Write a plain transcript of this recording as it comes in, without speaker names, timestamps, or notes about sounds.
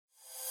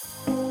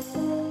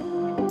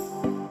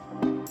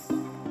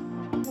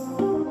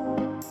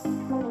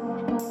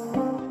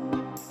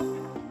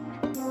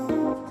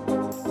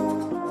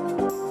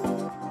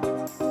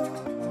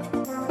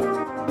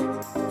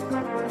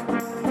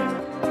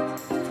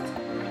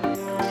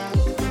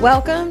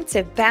Welcome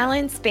to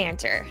Balance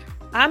Banter.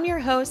 I'm your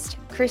host,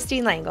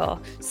 Christy Langle,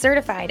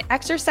 certified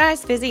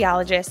exercise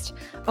physiologist,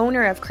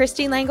 owner of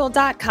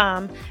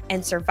ChristyLangle.com,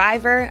 and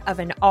survivor of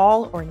an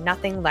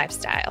all-or-nothing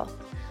lifestyle.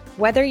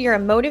 Whether you're a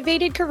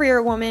motivated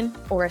career woman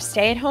or a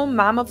stay-at-home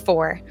mom of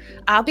four,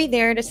 I'll be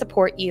there to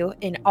support you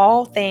in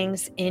all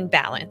things in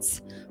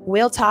balance.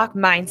 We'll talk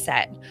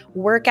mindset,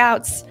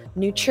 workouts,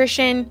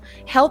 nutrition,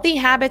 healthy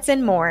habits,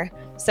 and more.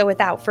 So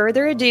without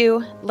further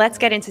ado, let's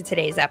get into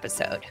today's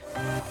episode.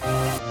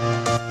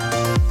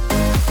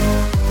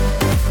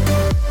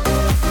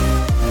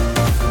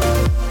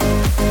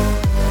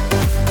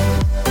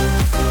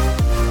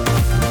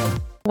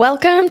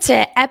 Welcome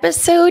to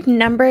episode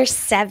number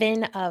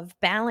 7 of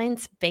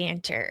Balance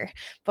Banter.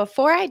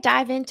 Before I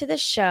dive into the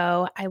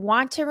show, I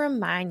want to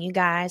remind you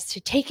guys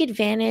to take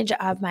advantage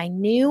of my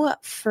new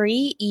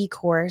free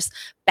e-course,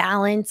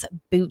 Balance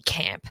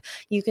Bootcamp.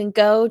 You can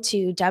go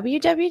to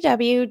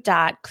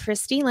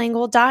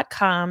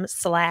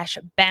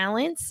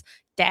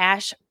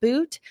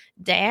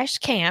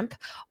www.christylangle.com/balance-boot-camp.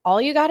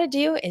 All you got to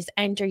do is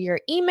enter your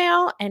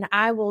email and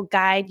I will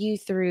guide you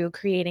through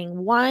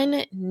creating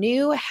one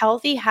new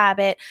healthy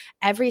habit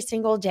every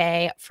single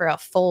day for a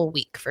full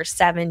week for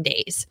 7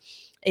 days.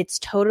 It's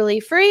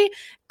totally free.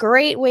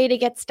 Great way to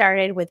get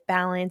started with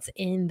balance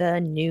in the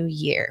new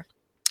year.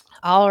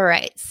 All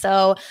right,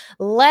 so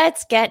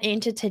let's get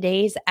into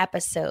today's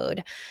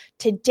episode.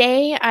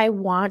 Today, I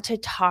want to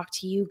talk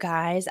to you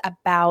guys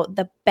about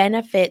the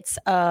benefits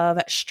of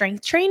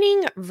strength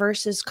training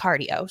versus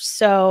cardio.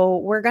 So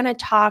we're going to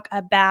talk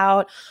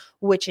about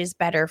which is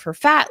better for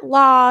fat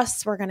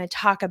loss. We're going to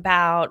talk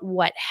about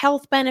what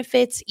health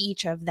benefits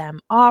each of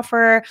them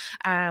offer.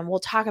 We'll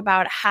talk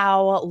about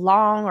how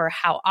long or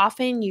how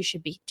often you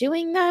should be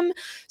doing them.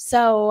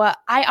 So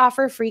I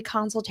offer free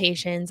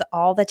consultations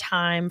all the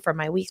time for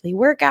my weekly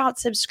workout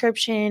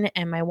subscription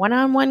and my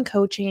one-on-one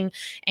coaching.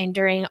 And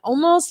during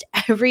almost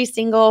every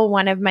single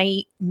one of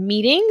my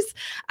meetings,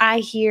 I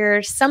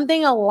hear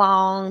something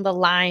along the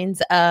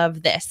lines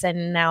of this.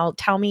 And now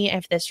tell me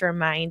if this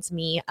reminds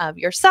me of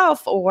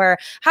yourself or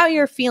how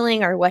you're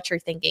feeling or what you're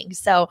thinking.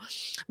 So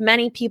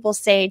many people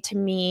say to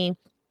me,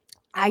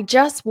 I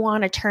just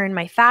want to turn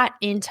my fat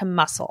into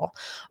muscle,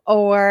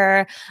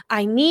 or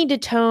I need to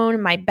tone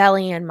my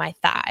belly and my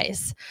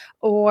thighs,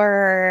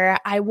 or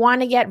I want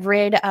to get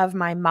rid of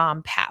my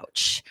mom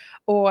pouch,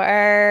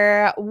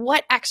 or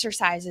what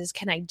exercises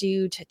can I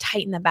do to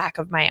tighten the back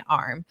of my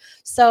arm?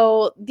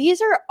 So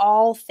these are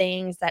all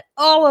things that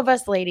all of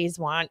us ladies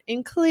want,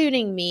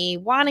 including me,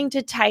 wanting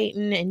to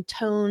tighten and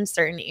tone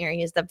certain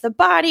areas of the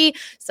body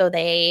so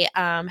they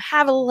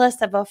have a less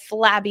of a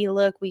flabby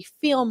look. We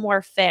feel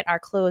more fit. Our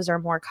clothes are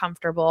more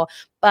comfortable.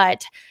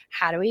 But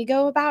how do we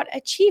go about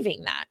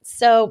achieving that?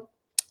 So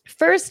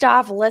first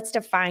off, let's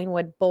define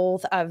what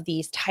both of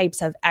these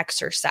types of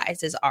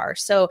exercises are.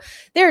 So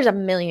there's a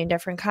million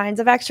different kinds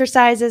of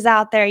exercises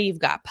out there. You've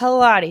got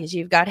Pilates,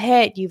 you've got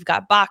HIIT, you've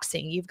got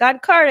boxing, you've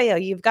got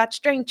cardio, you've got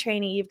strength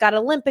training, you've got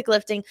Olympic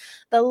lifting.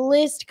 The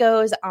list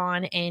goes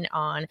on and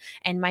on.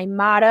 And my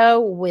motto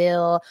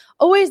will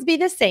always be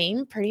the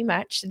same, pretty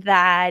much,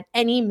 that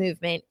any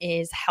movement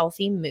is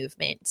healthy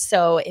movement.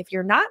 So if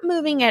you're not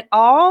moving at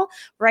all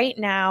right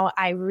now,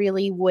 I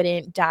really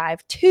wouldn't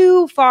dive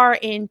too far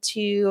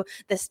into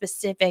the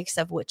specifics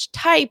of which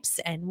types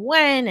and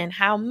when and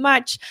how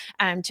much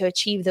to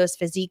achieve those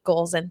physique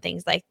goals and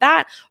things like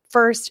that.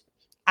 First,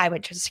 I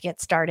would just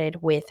get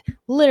started with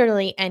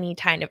literally any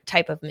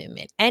type of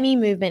movement. Any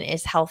movement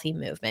is healthy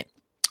movement.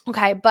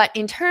 Okay, but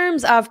in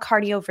terms of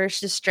cardio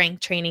versus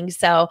strength training,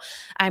 so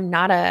I'm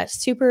not a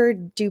super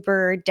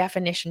duper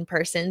definition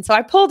person. So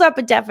I pulled up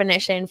a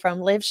definition from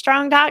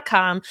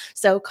livestrong.com.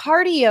 So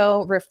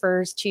cardio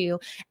refers to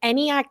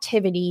any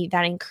activity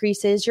that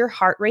increases your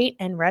heart rate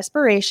and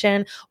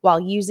respiration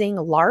while using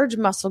large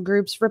muscle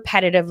groups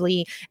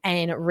repetitively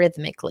and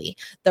rhythmically.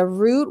 The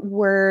root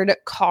word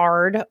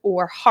card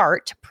or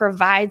heart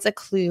provides a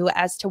clue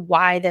as to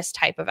why this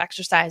type of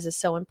exercise is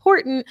so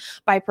important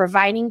by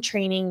providing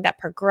training that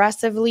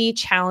progressively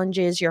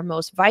challenges your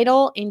most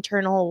vital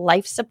internal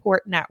life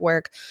support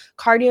network.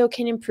 Cardio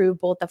can improve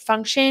both the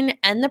function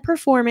and the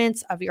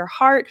performance of your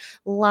heart,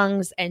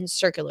 lungs, and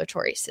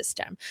circulatory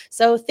system.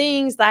 So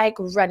things like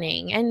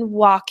running and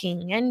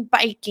walking and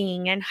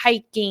biking and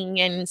hiking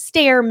and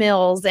stair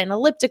mills and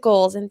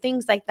ellipticals and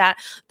things like that,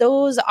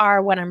 those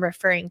are what I'm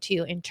referring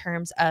to in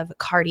terms of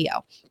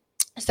cardio.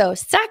 So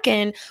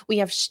second, we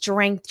have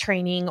strength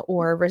training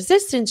or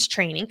resistance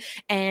training.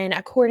 And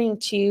according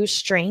to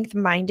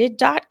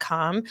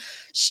strengthminded.com,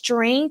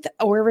 strength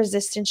or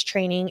resistance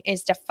training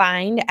is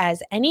defined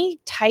as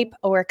any type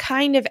or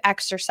kind of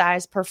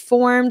exercise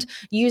performed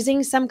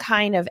using some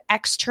kind of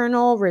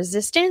external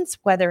resistance,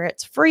 whether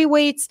it's free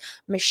weights,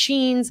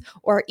 machines,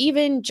 or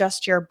even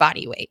just your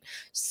body weight.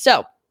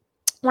 So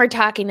we're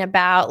talking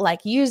about like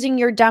using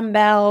your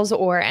dumbbells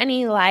or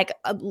any like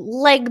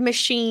leg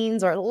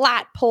machines or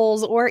lat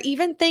pulls or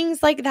even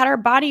things like that are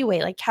body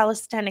weight, like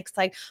calisthenics,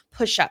 like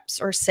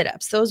push-ups or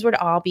sit-ups. Those would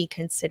all be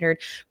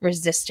considered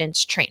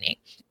resistance training.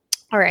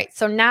 All right.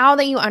 So now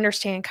that you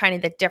understand kind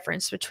of the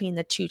difference between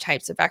the two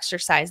types of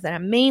exercise that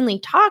I'm mainly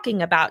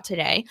talking about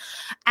today,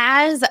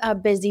 as a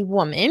busy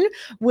woman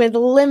with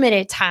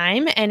limited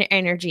time and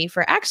energy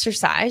for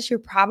exercise, you're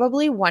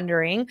probably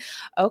wondering,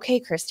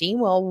 okay, Christy,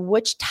 well,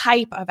 which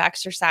type of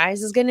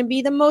exercise is going to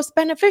be the most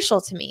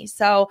beneficial to me?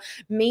 So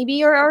maybe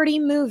you're already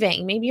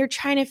moving. Maybe you're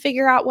trying to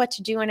figure out what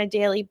to do on a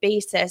daily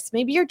basis.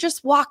 Maybe you're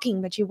just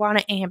walking, but you want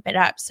to amp it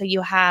up so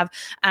you have,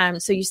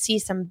 so you see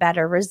some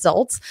better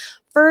results.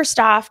 First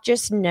off,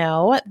 just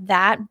know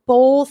that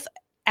both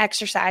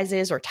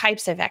exercises or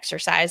types of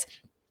exercise,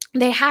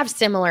 they have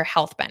similar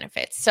health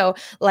benefits. So,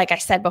 like I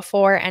said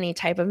before, any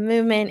type of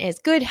movement is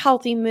good,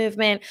 healthy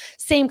movement.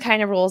 Same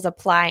kind of rules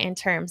apply in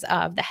terms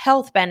of the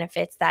health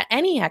benefits that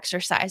any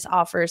exercise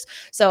offers.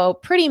 So,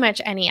 pretty much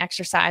any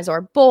exercise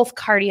or both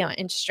cardio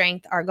and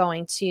strength are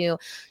going to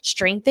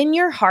strengthen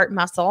your heart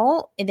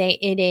muscle.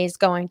 It is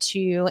going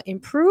to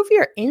improve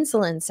your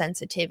insulin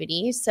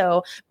sensitivity.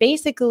 So,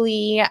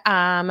 basically,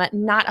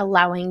 not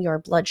allowing your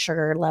blood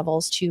sugar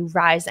levels to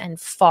rise and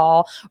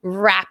fall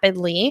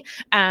rapidly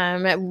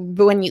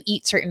when you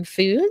eat certain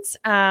foods,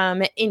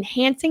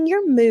 enhancing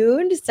your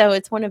mood. So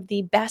it's one of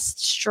the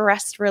best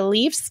stress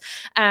reliefs,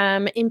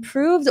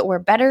 improved or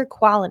better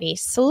quality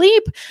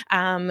sleep,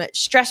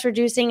 stress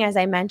reducing, as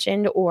I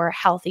mentioned, or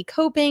healthy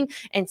coping,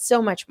 and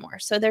so much more.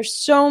 So there's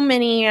so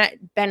many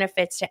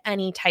benefits to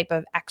any type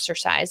of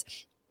exercise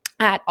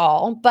at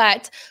all,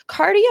 but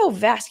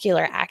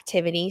cardiovascular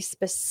activity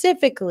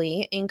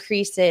specifically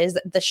increases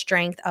the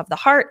strength of the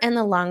heart and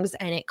the lungs,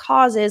 and it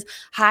causes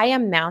high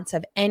amounts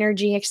of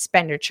energy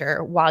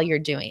expenditure while you're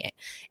doing it,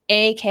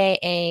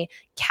 aka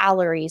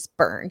calories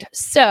burned.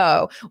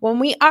 So, when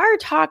we are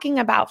talking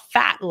about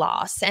fat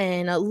loss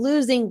and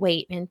losing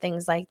weight and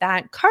things like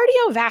that,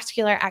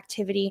 cardiovascular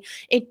activity,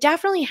 it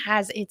definitely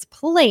has its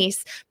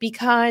place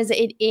because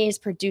it is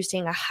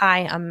producing a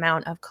high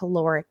amount of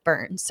caloric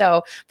burn.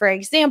 So, for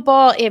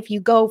example, if you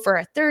go for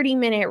a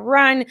 30-minute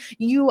run,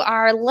 you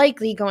are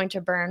likely going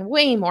to burn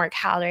way more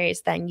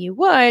calories than you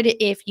would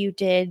if you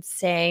did,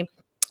 say,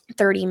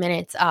 30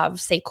 minutes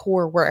of, say,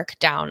 core work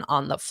down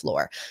on the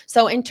floor.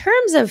 So in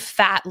terms of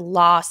fat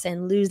loss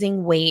and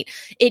losing weight,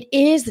 it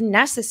is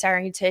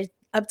necessary to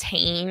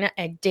obtain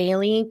a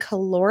daily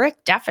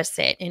caloric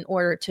deficit in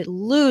order to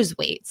lose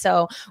weight.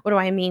 So what do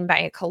I mean by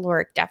a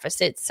caloric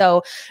deficit?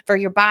 So for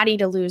your body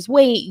to lose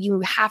weight, you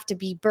have to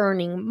be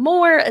burning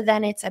more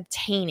than it's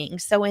obtaining.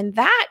 So in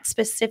that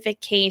specific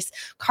case,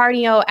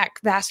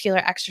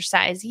 cardiovascular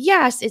exercise,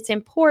 yes, it's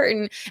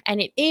important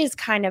and it is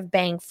kind of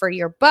bang for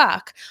your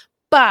buck.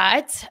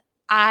 But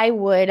I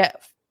would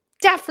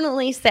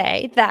definitely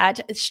say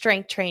that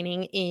strength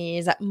training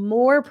is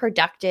more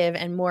productive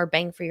and more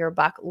bang for your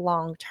buck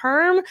long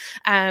term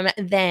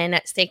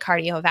than, say,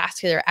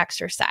 cardiovascular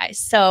exercise.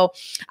 So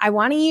I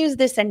want to use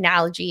this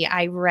analogy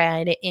I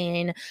read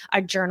in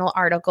a journal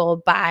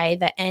article by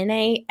the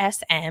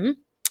NASM.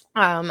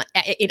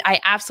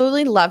 I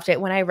absolutely loved it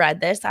when I read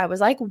this. I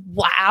was like,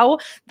 wow,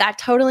 that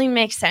totally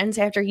makes sense.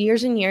 After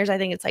years and years, I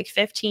think it's like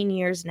 15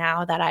 years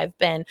now that I've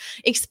been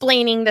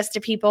explaining this to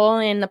people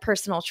in the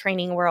personal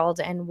training world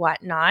and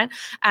whatnot,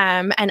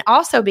 and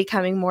also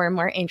becoming more and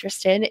more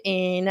interested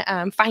in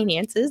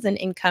finances and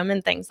income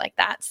and things like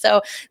that.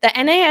 So the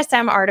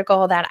NASM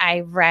article that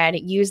I read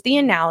used the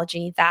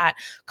analogy that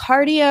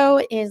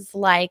cardio is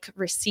like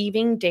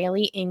receiving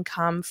daily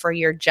income for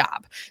your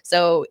job.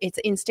 So it's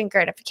instant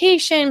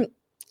gratification.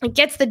 It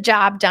gets the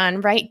job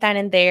done right then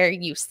and there.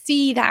 You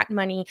see that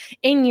money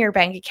in your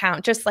bank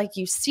account, just like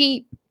you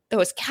see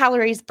those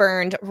calories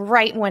burned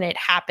right when it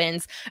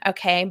happens.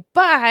 Okay.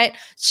 But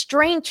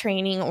strength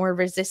training or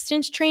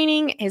resistance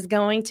training is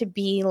going to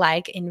be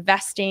like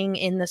investing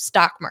in the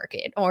stock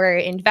market or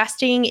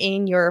investing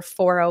in your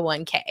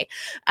 401k.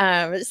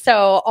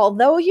 So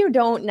although you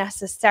don't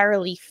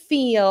necessarily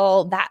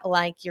feel that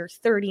like your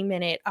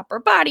 30-minute upper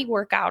body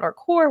workout or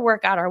core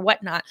workout or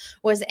whatnot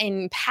was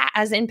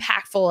as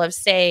impactful of,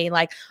 say,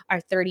 like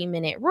our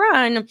 30-minute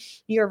run,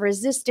 your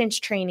resistance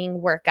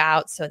training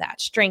workout, so that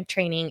strength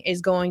training,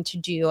 is going to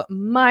do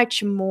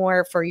much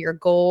more for your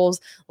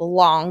goals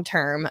long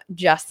term,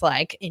 just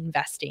like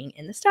investing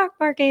in the stock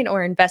market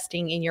or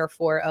investing in your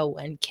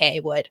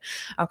 401k would.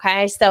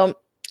 Okay, so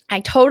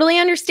I totally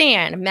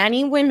understand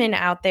many women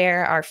out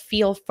there are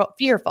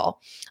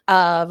fearful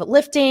of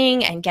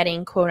lifting and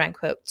getting quote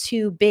unquote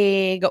too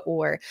big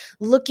or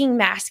looking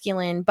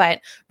masculine,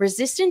 but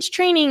resistance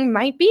training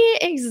might be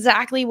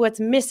exactly what's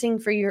missing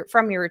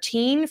from your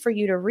routine for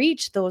you to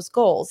reach those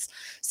goals.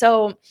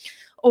 So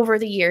over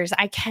the years,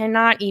 I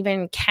cannot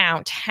even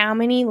count how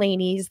many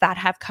ladies that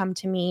have come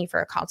to me for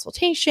a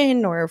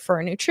consultation or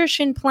for a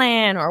nutrition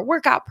plan or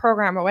workout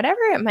program or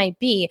whatever it might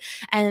be.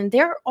 And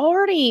they're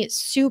already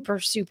super,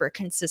 super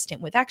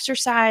consistent with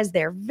exercise.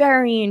 They're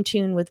very in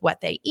tune with what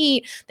they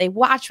eat. They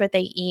watch what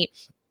they eat.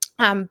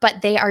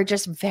 But they are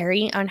just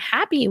very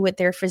unhappy with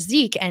their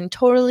physique and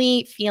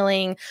totally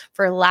feeling,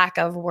 for lack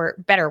of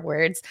better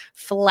words,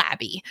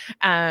 flabby.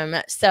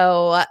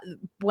 So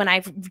when I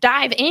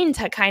dive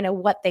into kind of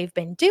what they've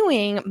been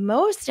doing,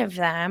 most of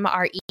them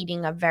are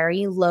eating a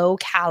very low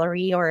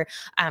calorie or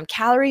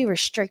calorie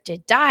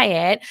restricted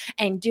diet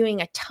and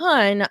doing a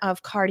ton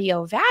of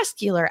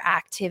cardiovascular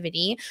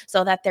activity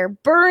so that they're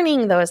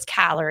burning those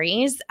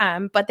calories,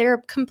 but they're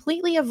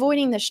completely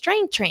avoiding the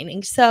strength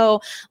training.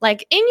 So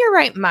like in your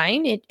right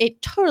mind,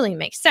 it totally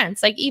makes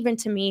sense. Like even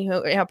to me,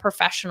 who a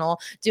professional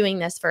doing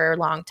this for a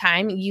long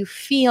time, you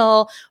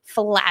feel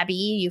flabby,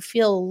 you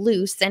feel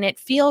loose, and it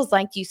feels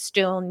like you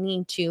still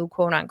need to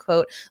quote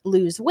unquote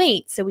lose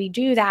weight. So we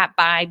do that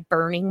by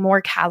burning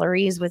more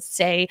calories with,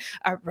 say,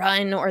 a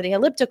run or the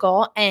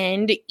elliptical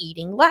and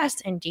eating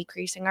less and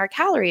decreasing our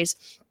calories.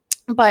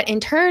 But in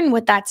turn,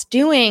 what that's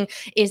doing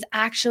is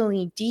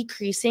actually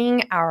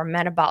decreasing our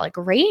metabolic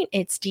rate.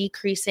 It's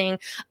decreasing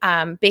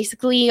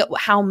basically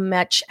how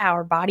much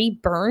our body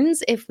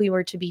burns if we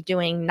were to be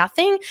doing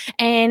nothing.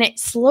 And it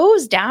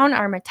slows down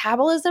our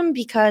metabolism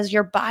because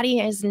your body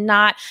is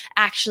not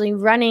actually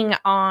running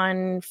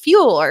on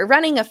fuel or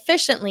running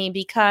efficiently,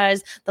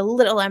 because the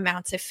little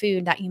amounts of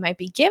food that you might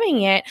be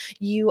giving it,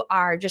 you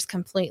are just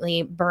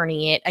completely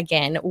burning it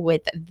again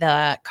with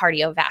the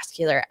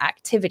cardiovascular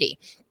activity.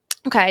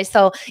 Okay,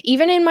 so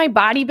even in my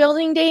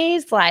bodybuilding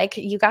days, like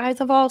you guys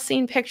have all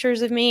seen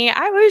pictures of me,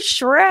 I was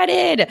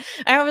shredded.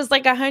 I was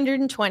like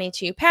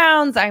 122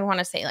 pounds. I want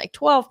to say like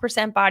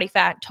 12% body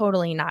fat,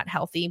 totally not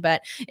healthy,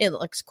 but it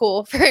looks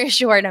cool for a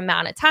short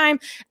amount of time.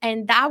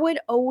 And that would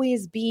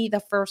always be the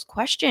first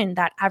question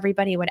that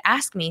everybody would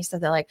ask me. So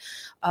they're like,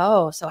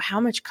 oh, so how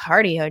much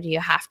cardio do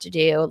you have to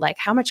do? Like,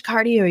 how much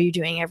cardio are you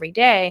doing every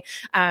day?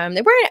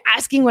 They weren't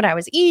asking what I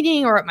was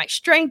eating or what my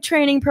strength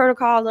training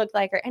protocol looked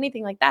like or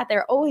anything like that.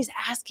 They're always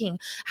asking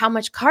how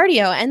much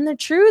cardio. And the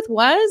truth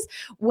was,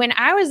 when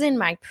I was in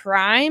my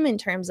prime in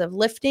terms of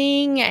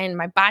lifting and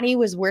my body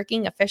was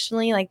working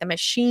efficiently like the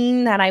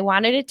machine that I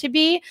wanted it to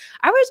be,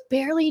 I was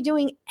barely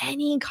doing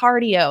any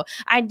cardio.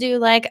 I'd do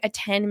like a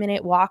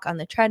 10-minute walk on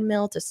the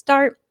treadmill to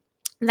start.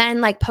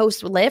 Then like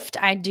post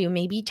lift, I'd do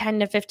maybe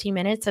 10 to 15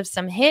 minutes of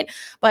some HIIT.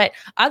 But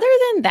other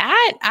than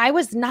that, I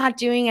was not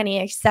doing any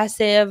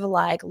excessive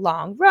like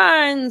long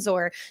runs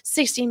or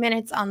 60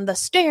 minutes on the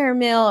stair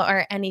mill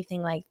or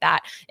anything like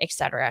that,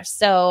 etc.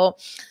 So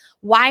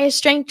why is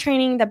strength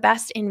training the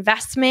best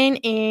investment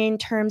in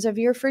terms of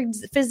your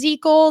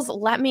physique goals?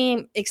 Let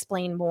me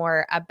explain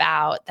more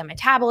about the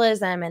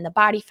metabolism and the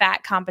body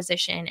fat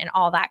composition and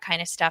all that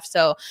kind of stuff.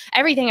 So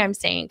everything I'm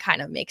saying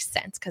kind of makes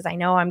sense, because I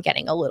know I'm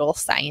getting a little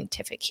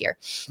scientific here.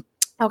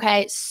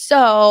 Okay,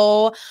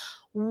 so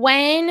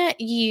let's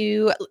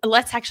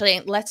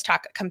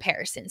talk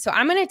comparison. So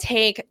I'm going to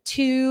take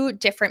two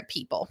different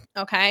people.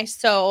 Okay.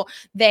 So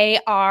they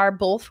are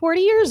both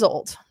 40 years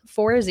old,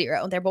 40.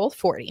 They're both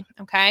 40.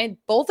 Okay.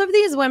 Both of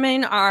these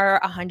women are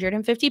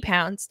 150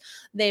 pounds.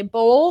 They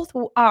both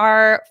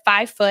are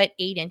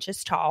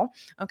 5'8" tall.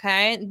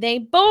 Okay. They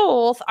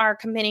both are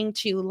committing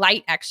to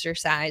light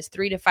exercise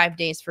 3 to 5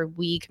 days per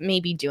week,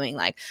 maybe doing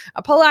like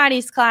a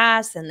Pilates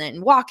class and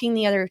then walking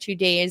the other 2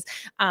 days.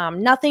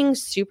 Nothing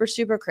super,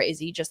 super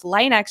crazy, just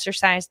light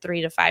exercise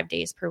 3 to 5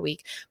 days per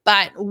week.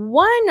 But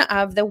one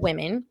of the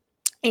women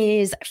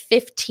is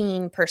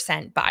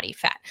 15% body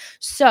fat.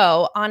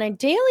 So on a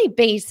daily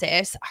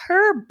basis,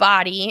 her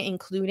body,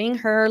 including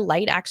her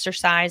light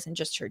exercise and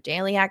just her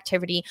daily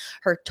activity,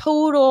 her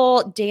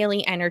total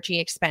daily energy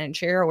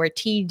expenditure, or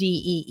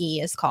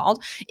TDEE is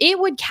called, it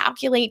would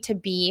calculate to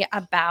be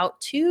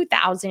about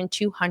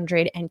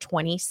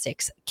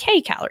 2,226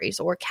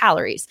 kcals or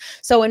calories.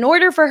 So in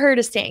order for her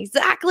to stay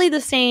exactly the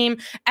same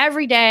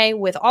every day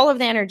with all of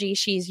the energy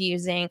she's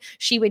using,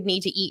 she would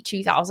need to eat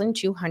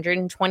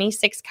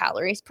 2,226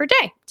 calories per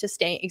day to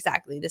stay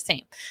exactly the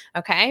same.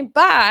 Okay.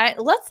 But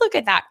let's look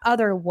at that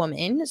other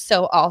woman.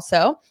 So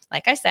also,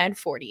 like I said,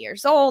 40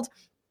 years old,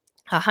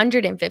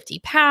 150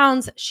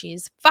 pounds.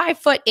 She's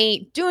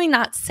 5'8", doing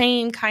that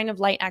same kind of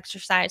light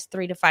exercise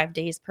 3 to 5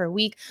 days per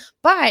week.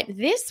 But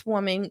this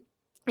woman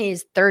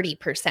is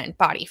 30%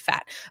 body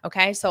fat.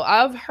 Okay. So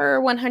of her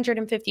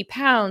 150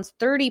 pounds,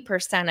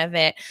 30% of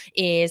it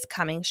is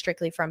coming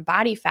strictly from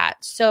body fat.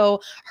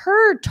 So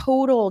her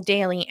total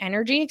daily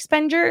energy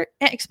expenditure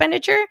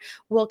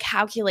will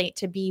calculate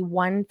to be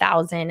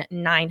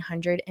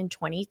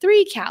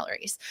 1,923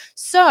 calories.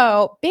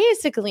 So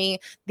basically,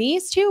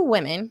 these two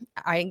women,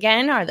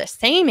 again, are the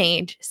same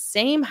age,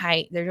 same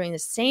height. They're doing the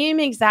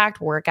same exact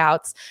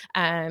workouts.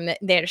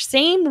 They're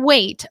same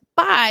weight,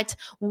 but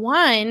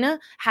one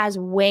has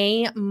way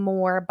way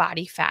more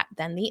body fat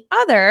than the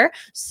other.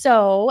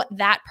 So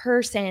that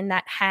person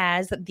that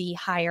has the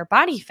higher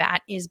body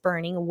fat is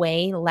burning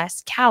way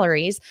less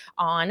calories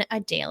on a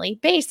daily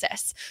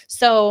basis.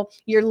 So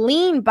your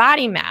lean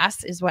body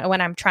mass is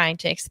what I'm trying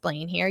to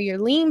explain here. Your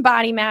lean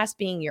body mass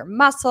being your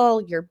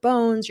muscle, your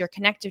bones, your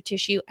connective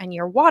tissue, and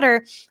your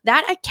water,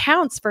 that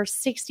accounts for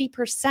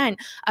 60%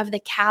 of the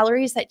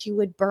calories that you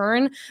would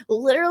burn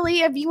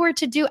literally if you were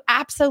to do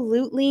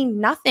absolutely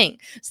nothing.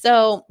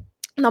 So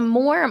the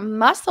more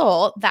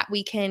muscle that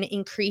we can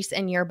increase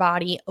in your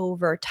body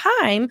over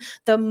time,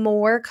 the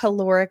more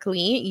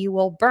calorically you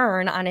will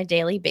burn on a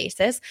daily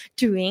basis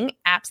doing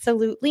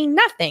absolutely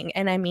nothing.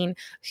 And I mean,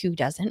 who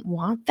doesn't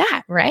want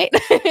that, right?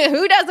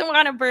 Who doesn't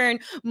want to burn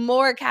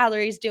more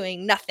calories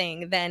doing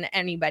nothing than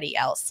anybody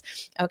else?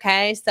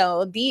 Okay.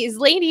 So these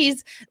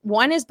ladies,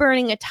 one is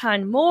burning a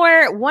ton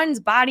more, one's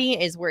body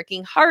is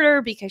working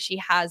harder because she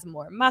has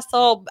more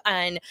muscle.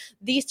 And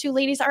these two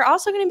ladies are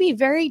also going to be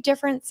very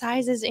different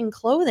sizes in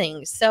clothing.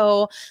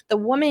 So the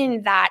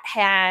woman that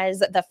has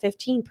the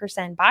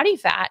 15% body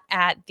fat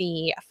at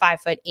the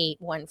 5'8",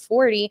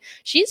 140,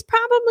 she's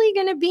probably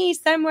going to be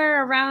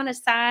somewhere around a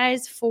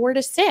size 4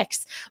 to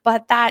 6.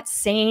 But that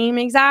same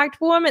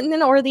exact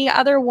woman, or the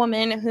other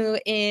woman who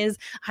is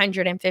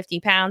 150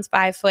 pounds,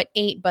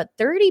 5'8", but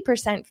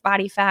 30%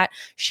 body fat,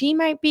 she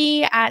might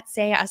be at,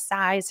 say, a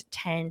size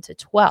 10 to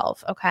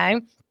 12.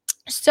 Okay.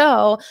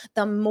 So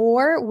the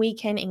more we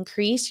can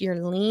increase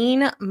your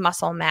lean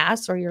muscle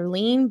mass or your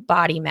lean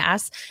body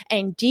mass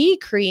and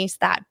decrease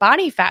that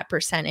body fat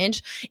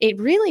percentage, it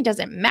really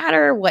doesn't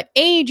matter what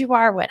age you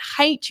are, what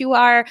height you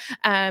are.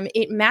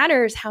 It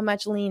matters how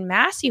much lean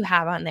mass you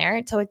have on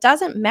there. So it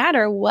doesn't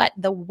matter what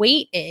the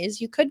weight is.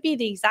 You could be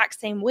the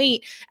exact same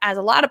weight as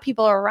a lot of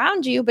people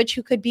around you, but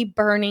you could be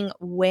burning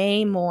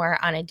way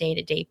more on a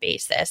day-to-day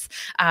basis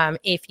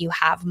if you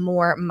have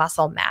more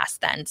muscle mass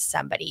than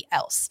somebody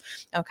else.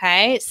 Okay.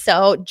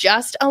 So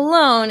just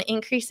alone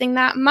increasing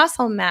that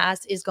muscle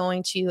mass is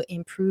going to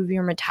improve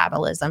your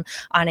metabolism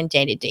on a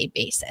day-to-day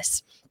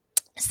basis.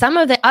 Some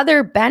of the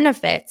other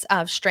benefits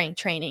of strength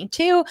training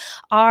too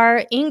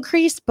are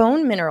increased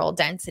bone mineral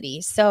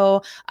density.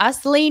 So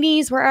us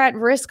ladies, we're at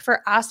risk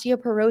for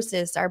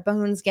osteoporosis, our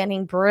bones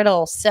getting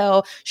brittle.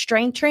 So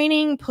strength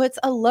training puts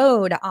a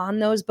load on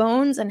those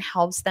bones and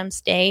helps them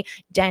stay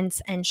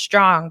dense and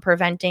strong,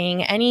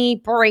 preventing any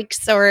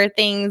breaks or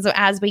things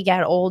as we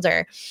get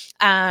older.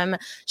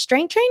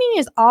 Strength training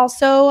is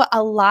also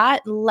a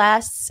lot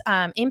less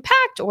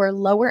impact or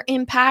lower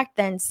impact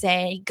than,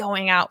 say,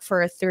 going out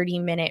for a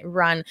 30-minute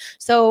run.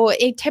 So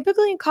it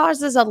typically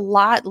causes a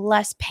lot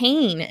less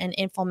pain and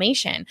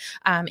inflammation.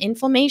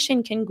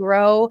 Inflammation can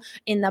grow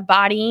in the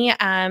body.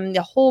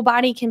 The whole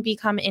body can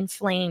become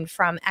inflamed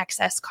from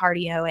excess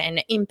cardio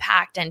and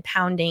impact and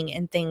pounding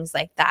and things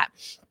like that.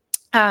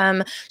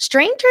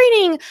 Strength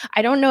training,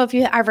 I don't know if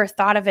you ever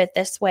thought of it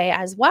this way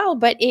as well,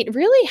 but it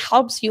really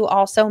helps you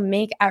also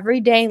make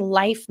everyday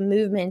life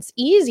movements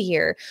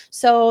easier.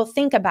 So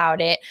think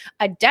about it.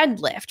 A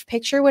deadlift,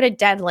 picture what a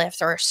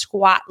deadlift or a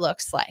squat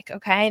looks like.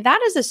 Okay.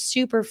 That is a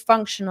super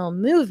functional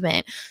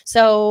movement.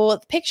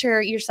 So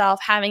picture yourself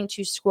having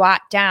to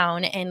squat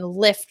down and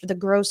lift the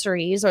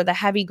groceries or the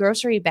heavy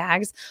grocery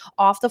bags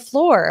off the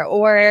floor,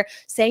 or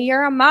say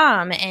you're a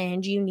mom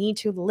and you need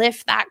to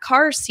lift that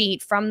car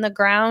seat from the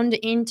ground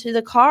into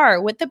the car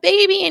with the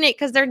baby in it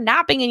because they're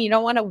napping and you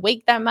don't want to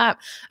wake them up.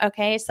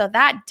 Okay. So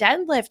that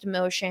deadlift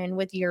motion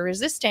with your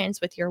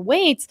resistance, with your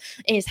weights,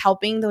 is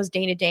helping those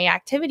day-to-day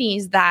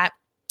activities that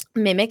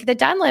mimic the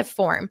deadlift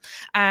form.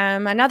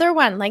 Another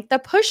one, like the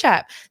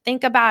push-up.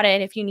 Think about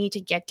it. If you need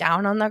to get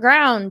down on the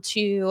ground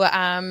to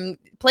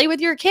play with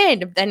your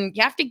kid, then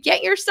you have to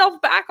get yourself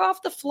back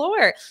off the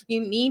floor.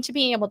 You need to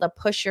be able to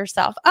push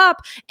yourself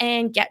up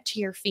and get to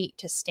your feet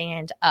to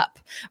stand up.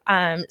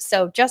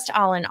 So just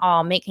all in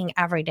all, making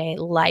everyday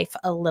life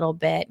a little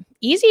bit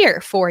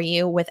easier for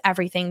you with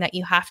everything that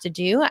you have to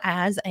do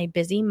as a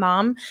busy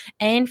mom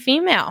and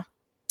female.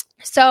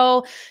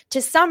 So to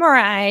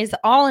summarize,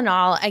 all in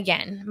all,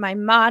 again, my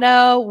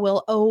motto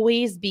will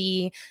always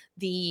be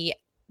the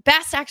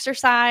best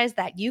exercise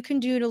that you can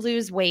do to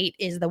lose weight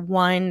is the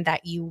one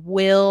that you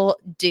will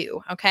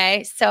do.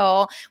 Okay.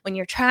 So when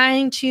you're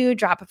trying to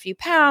drop a few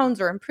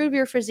pounds or improve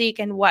your physique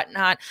and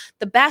whatnot,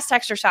 the best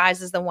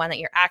exercise is the one that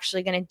you're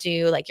actually going to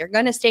do. Like, you're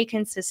going to stay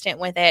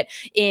consistent with it.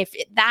 If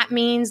that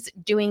means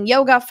doing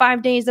yoga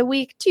 5 days a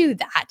week, do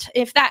that.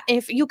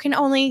 If you can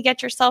only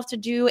get yourself to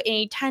do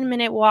a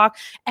 10-minute walk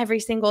every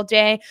single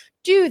day,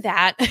 do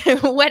that.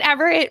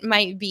 Whatever it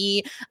might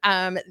be,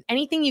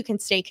 anything you can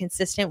stay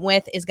consistent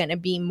with is going to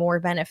be more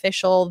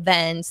beneficial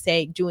than,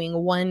 say, doing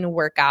one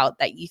workout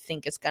that you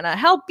think is going to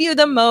help you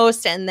the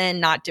most and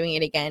then not doing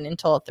it again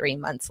until 3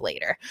 months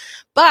later.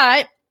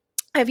 But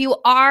if you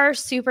are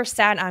super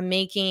set on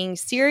making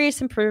serious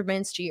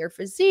improvements to your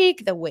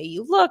physique, the way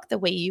you look, the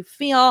way you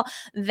feel,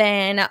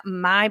 then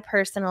my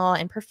personal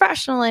and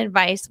professional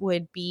advice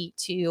would be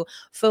to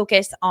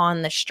focus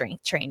on the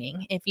strength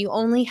training. If you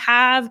only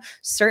have a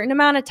certain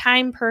amount of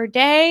time per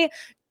day,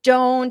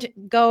 don't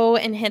go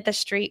and hit the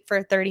street for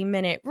a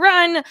 30-minute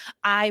run.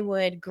 I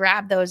would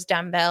grab those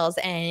dumbbells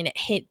and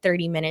hit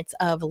 30 minutes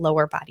of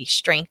lower body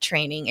strength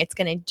training. It's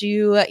going to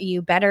do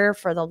you better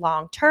for the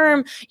long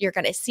term. You're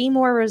going to see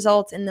more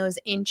results in those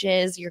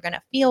inches. You're going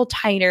to feel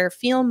tighter,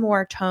 feel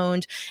more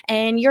toned,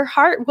 and your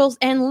heart will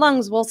and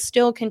lungs will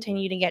still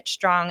continue to get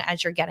strong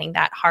as you're getting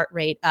that heart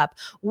rate up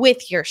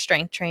with your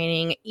strength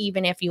training,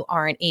 even if you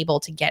aren't able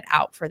to get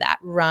out for that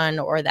run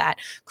or that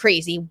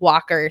crazy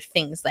walker,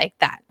 things like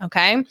that.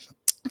 Okay.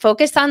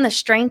 Focus on the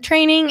strength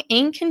training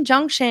in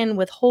conjunction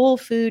with whole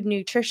food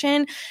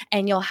nutrition,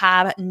 and you'll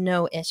have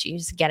no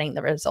issues getting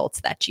the results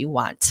that you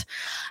want.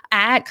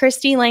 At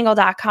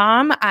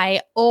ChristyLangle.com,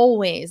 I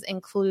always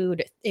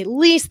include at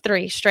least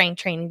 3 strength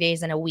training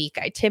days in a week.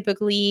 I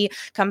typically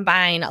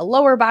combine a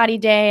lower body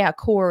day, a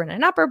core and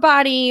an upper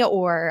body,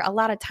 or a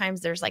lot of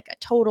times there's like a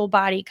total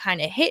body kind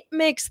of hit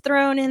mix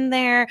thrown in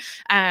there.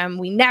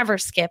 We never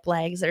skip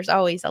legs. There's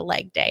always a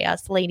leg day.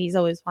 Us ladies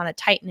always want to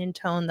tighten and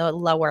tone the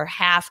lower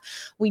half.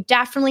 We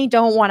definitely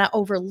don't want to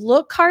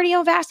overlook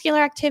cardiovascular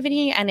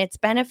activity and its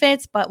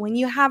benefits, but when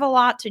you have a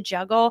lot to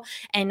juggle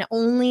and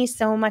only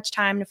so much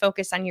time to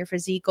focus on your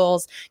physique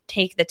goals,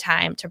 take the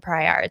time to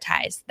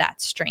prioritize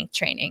that strength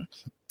training.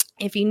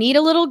 If you need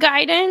a little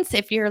guidance,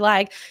 if you're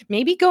like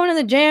maybe going to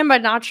the gym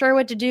but not sure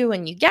what to do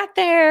when you get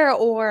there,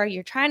 or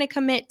you're trying to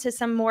commit to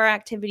some more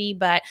activity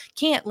but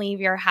can't leave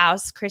your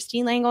house,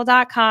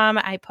 ChristyLangle.com.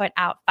 I put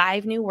out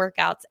 5 new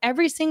workouts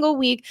every single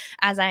week.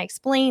 As I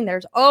explained,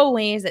 there's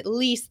always at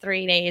least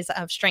 3 days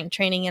of strength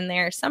training in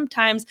there,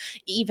 sometimes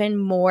even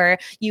more.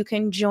 You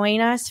can join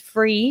us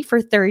free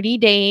for 30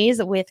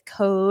 days with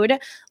code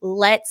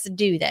Let's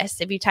Do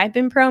This. If you type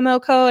in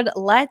promo code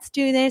Let's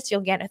Do This,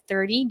 you'll get a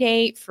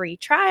 30-day free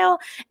trial.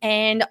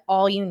 And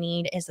all you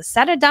need is a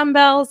set of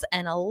dumbbells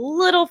and a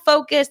little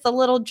focus, a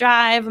little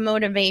drive,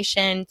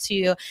 motivation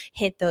to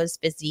hit those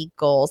physique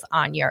goals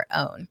on your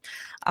own.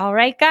 All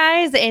right,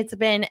 guys, it's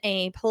been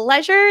a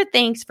pleasure.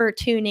 Thanks for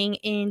tuning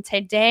in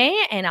today,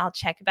 and I'll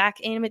check back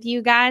in with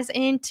you guys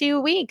in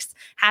 2 weeks.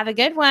 Have a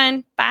good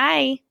one.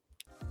 Bye.